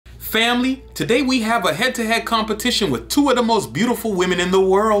Family, today we have a head-to-head competition with two of the most beautiful women in the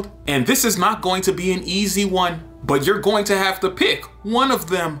world. And this is not going to be an easy one, but you're going to have to pick one of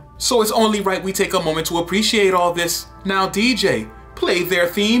them. So it's only right we take a moment to appreciate all this. Now DJ, play their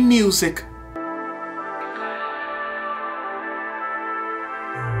theme music.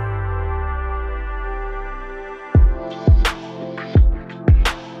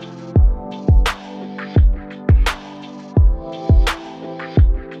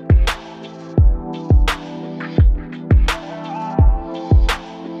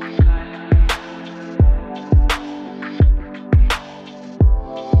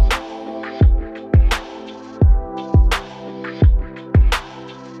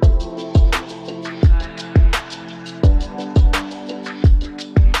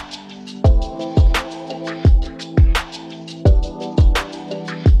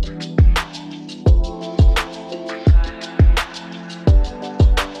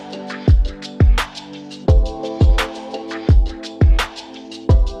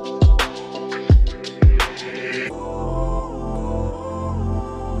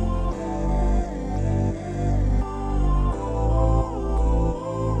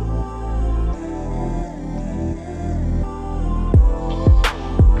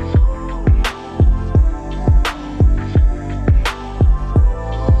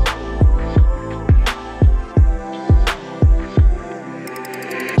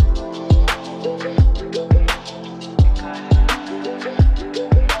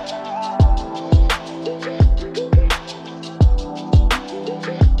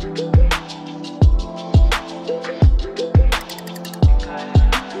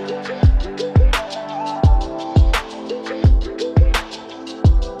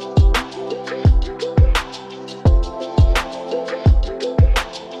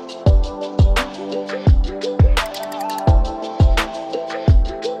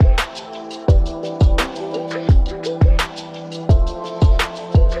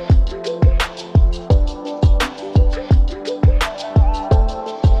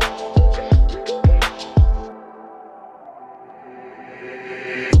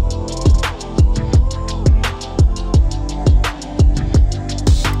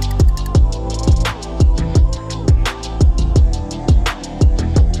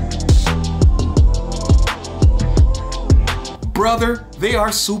 Brother, they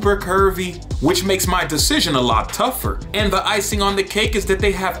are super curvy, which makes my decision a lot tougher. And the icing on the cake is that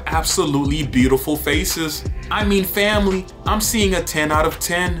they have absolutely beautiful faces. I mean, family, I'm seeing a 10 out of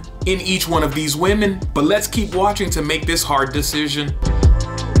 10 in each one of these women, but let's keep watching to make this hard decision.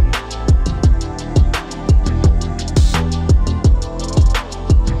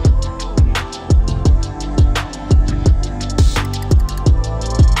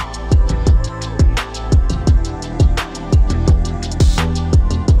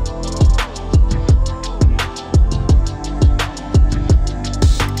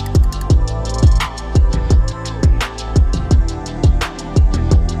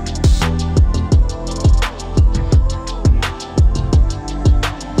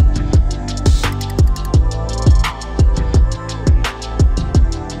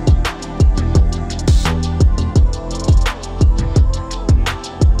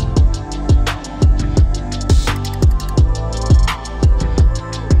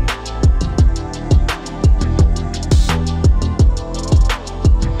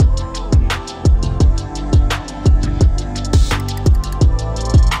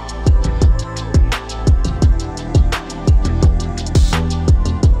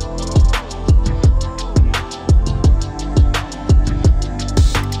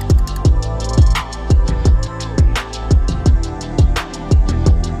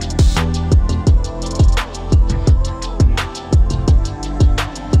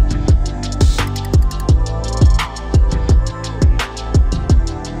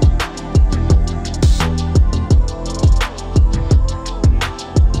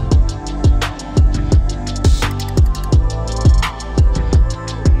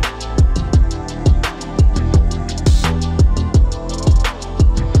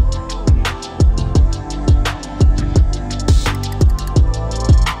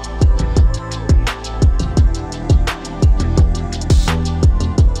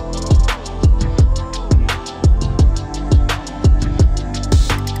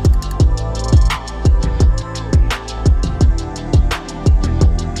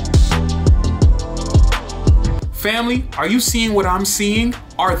 Family, are you seeing what I'm seeing?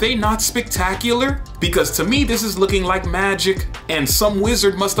 Are they not spectacular? Because to me, this is looking like magic, and some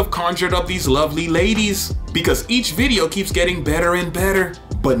wizard must have conjured up these lovely ladies, because each video keeps getting better and better,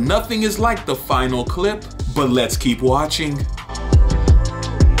 but nothing is like the final clip. But let's keep watching.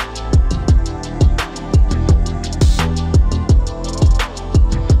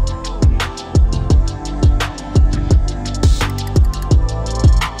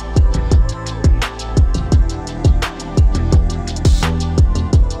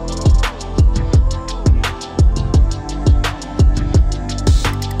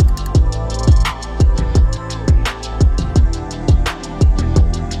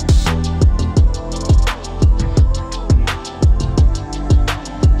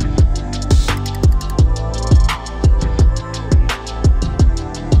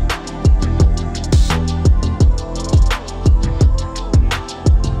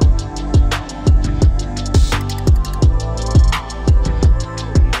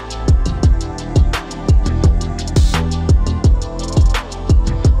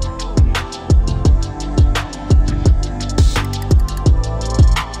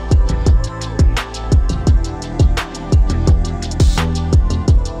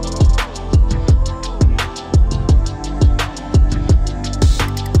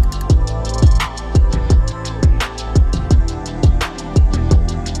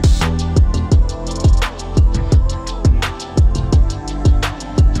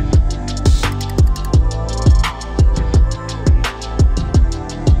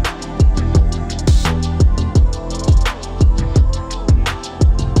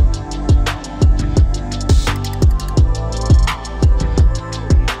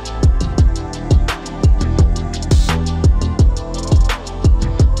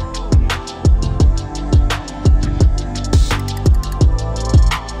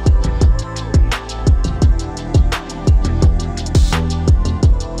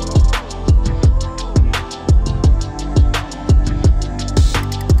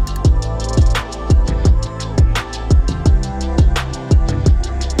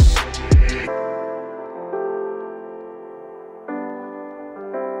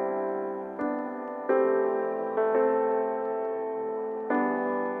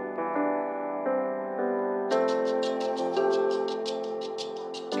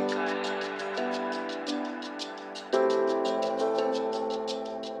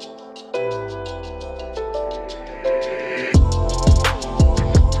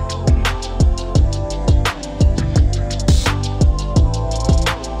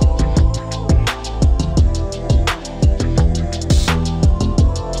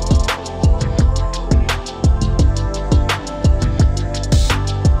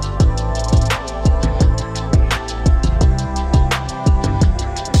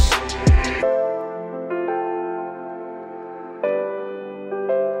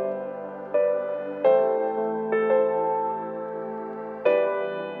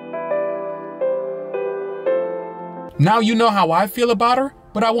 Now you know how I feel about her,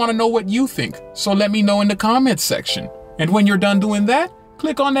 but I want to know what you think, so let me know in the comments section. And when you're done doing that,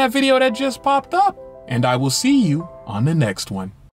 click on that video that just popped up, and I will see you on the next one.